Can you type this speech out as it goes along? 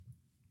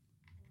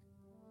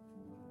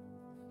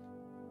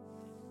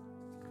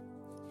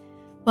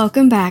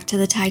Welcome back to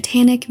the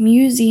Titanic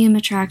Museum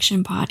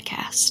Attraction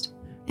Podcast.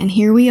 And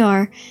here we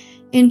are,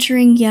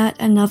 entering yet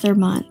another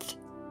month,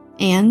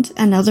 and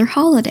another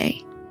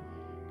holiday.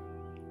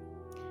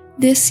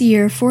 This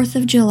year, 4th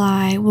of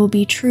July will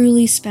be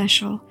truly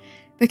special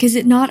because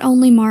it not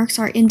only marks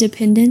our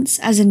independence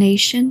as a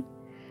nation,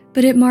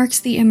 but it marks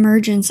the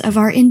emergence of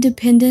our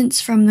independence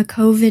from the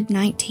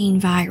COVID-19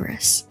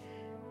 virus.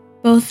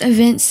 Both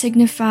events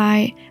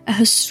signify a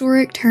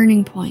historic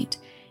turning point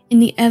in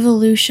the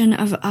evolution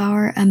of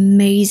our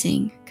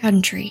amazing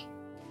country.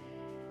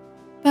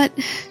 But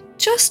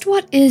just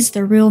what is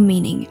the real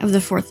meaning of the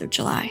 4th of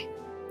July?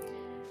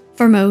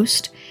 For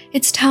most,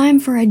 it's time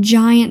for a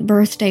giant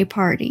birthday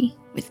party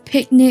with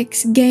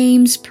picnics,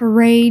 games,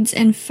 parades,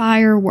 and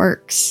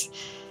fireworks.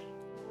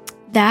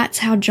 That's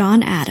how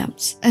John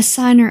Adams, a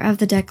signer of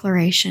the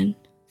Declaration,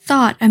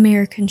 thought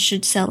Americans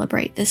should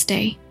celebrate this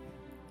day.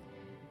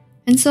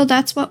 And so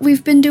that's what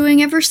we've been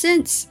doing ever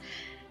since,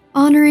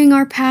 honoring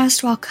our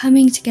past while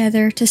coming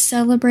together to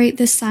celebrate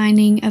the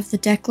signing of the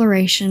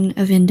Declaration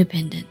of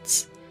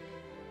Independence.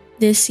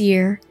 This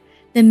year,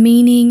 the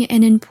meaning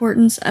and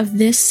importance of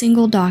this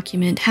single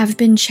document have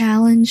been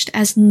challenged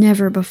as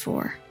never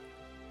before.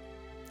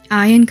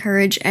 I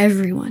encourage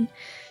everyone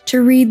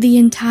to read the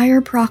entire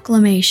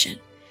proclamation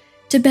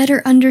to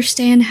better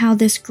understand how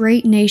this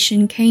great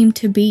nation came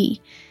to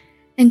be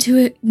and to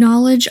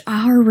acknowledge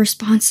our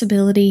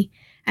responsibility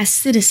as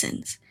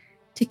citizens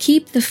to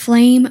keep the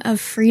flame of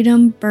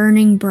freedom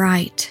burning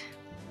bright.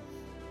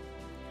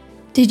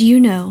 Did you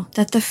know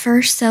that the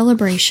first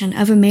celebration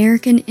of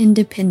American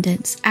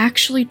independence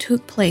actually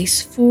took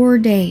place 4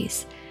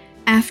 days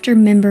after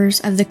members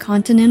of the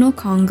Continental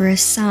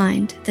Congress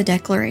signed the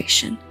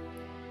Declaration?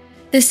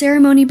 The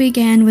ceremony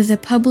began with a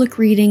public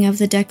reading of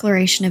the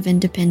Declaration of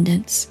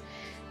Independence.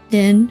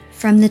 Then,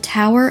 from the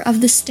tower of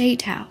the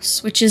State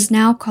House, which is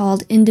now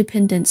called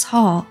Independence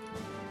Hall,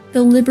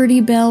 the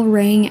Liberty Bell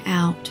rang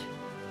out.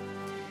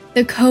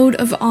 The coat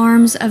of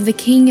arms of the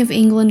King of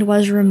England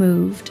was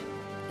removed.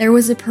 There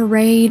was a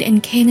parade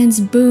and cannons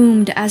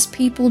boomed as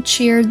people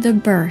cheered the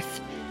birth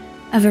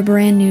of a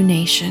brand new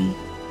nation.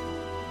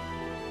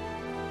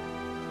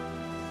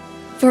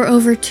 For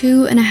over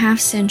 2.5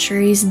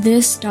 centuries,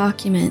 this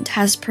document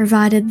has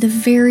provided the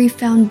very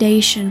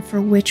foundation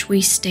for which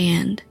we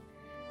stand.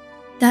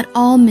 That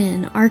all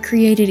men are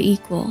created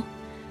equal,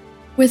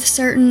 with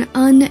certain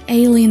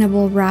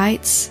unalienable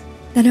rights,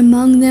 that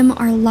among them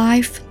are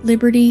life,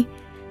 liberty,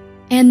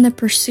 and the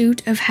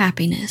pursuit of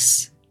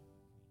happiness.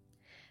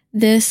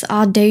 This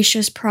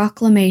audacious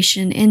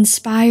proclamation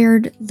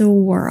inspired the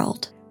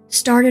world,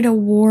 started a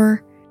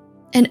war,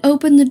 and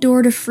opened the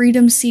door to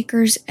freedom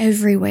seekers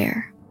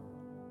everywhere.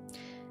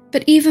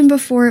 But even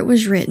before it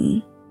was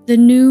written, the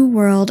new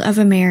world of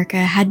America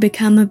had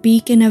become a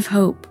beacon of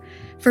hope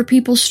for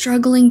people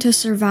struggling to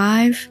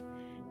survive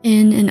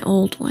in an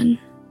old one.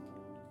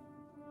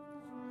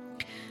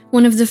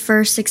 One of the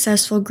first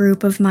successful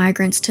group of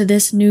migrants to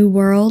this new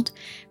world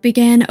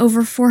began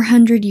over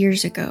 400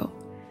 years ago,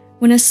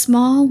 when a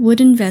small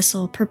wooden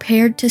vessel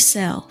prepared to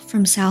sail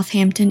from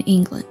Southampton,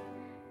 England,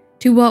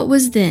 to what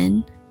was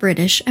then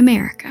British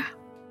America.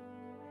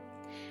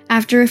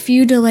 After a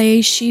few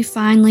delays, she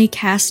finally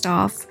cast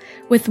off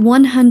with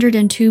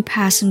 102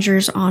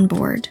 passengers on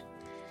board.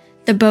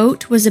 The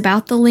boat was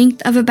about the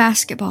length of a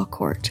basketball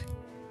court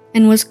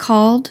and was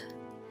called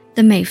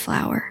the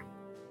Mayflower.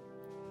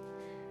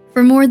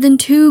 For more than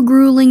 2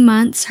 grueling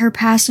months, her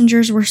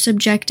passengers were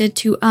subjected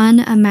to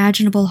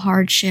unimaginable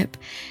hardship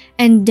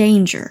and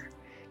danger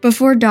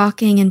before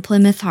docking in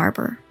Plymouth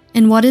Harbor,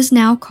 in what is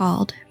now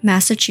called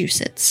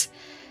Massachusetts.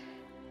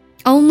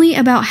 Only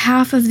about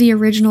half of the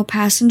original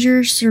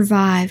passengers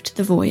survived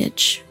the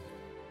voyage.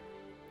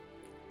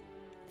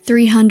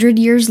 300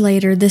 years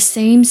later, the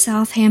same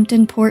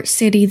Southampton port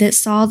city that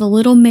saw the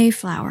little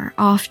Mayflower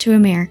off to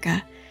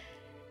America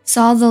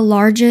saw the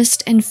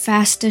largest and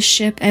fastest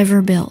ship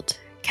ever built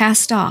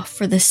cast off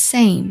for the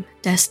same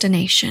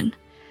destination.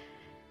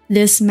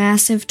 This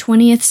massive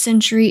 20th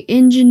century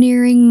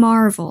engineering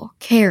marvel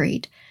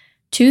carried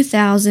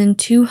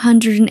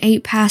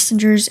 2,208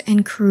 passengers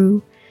and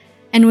crew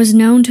and was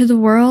known to the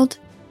world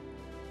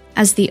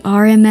as the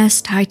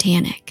RMS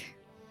Titanic.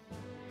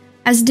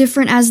 As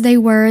different as they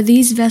were,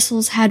 these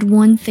vessels had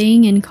one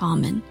thing in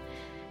common.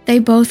 They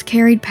both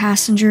carried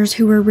passengers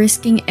who were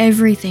risking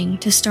everything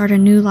to start a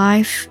new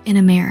life in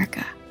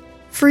America,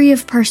 free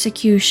of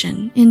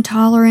persecution,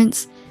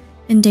 intolerance,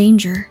 and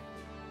danger.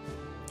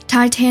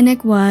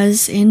 Titanic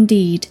was,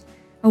 indeed,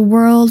 a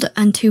world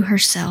unto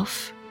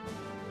herself.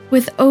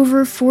 With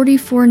over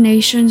 44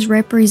 nations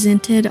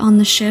represented on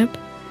the ship,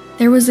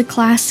 there was a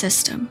class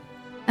system,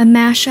 a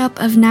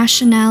mashup of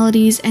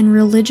nationalities and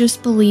religious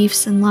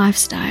beliefs and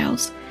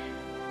lifestyles,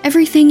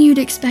 everything you'd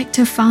expect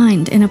to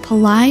find in a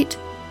polite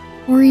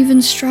or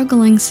even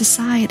struggling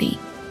society.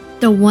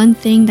 The one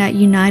thing that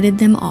united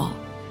them all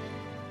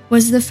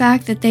was the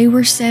fact that they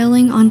were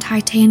sailing on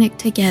Titanic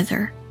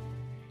together,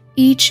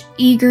 each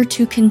eager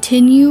to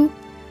continue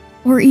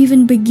or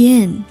even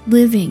begin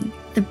living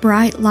the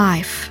bright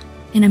life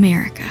in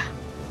America.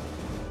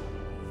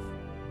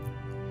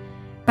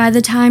 By the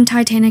time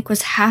Titanic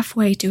was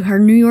halfway to her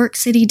New York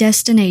City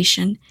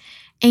destination,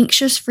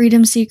 anxious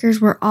freedom seekers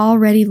were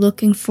already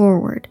looking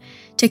forward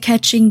to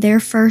catching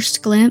their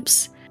first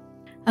glimpse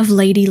of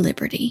Lady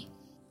Liberty.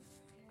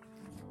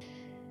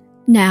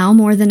 Now,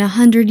 more than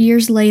 100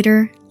 years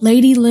later,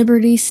 Lady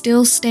Liberty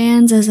still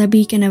stands as a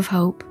beacon of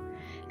hope,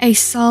 a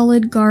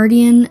solid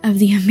guardian of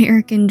the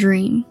American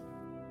dream.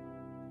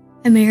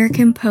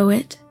 American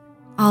poet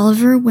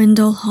Oliver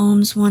Wendell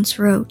Holmes once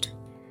wrote,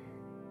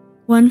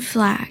 "One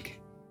flag,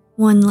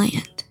 one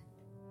land,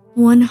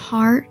 one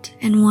heart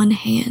and one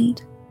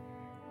hand,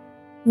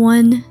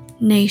 one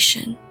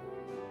nation,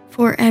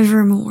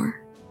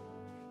 forevermore."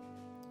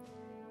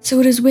 So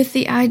it is with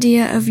the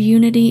idea of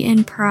unity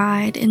and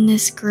pride in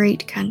this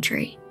great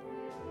country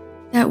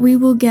that we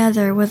will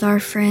gather with our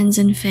friends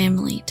and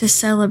family to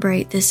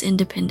celebrate this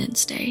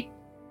Independence Day.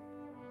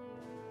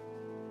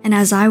 And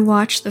as I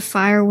watch the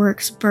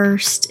fireworks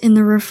burst in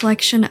the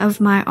reflection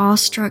of my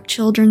awestruck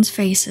children's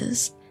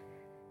faces,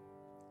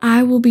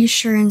 I will be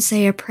sure and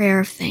say a prayer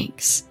of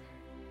thanks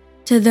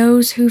to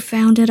those who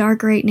founded our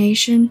great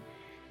nation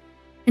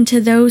and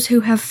to those who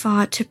have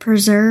fought to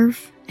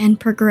preserve and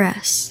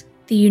progress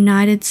the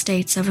United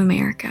States of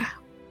America.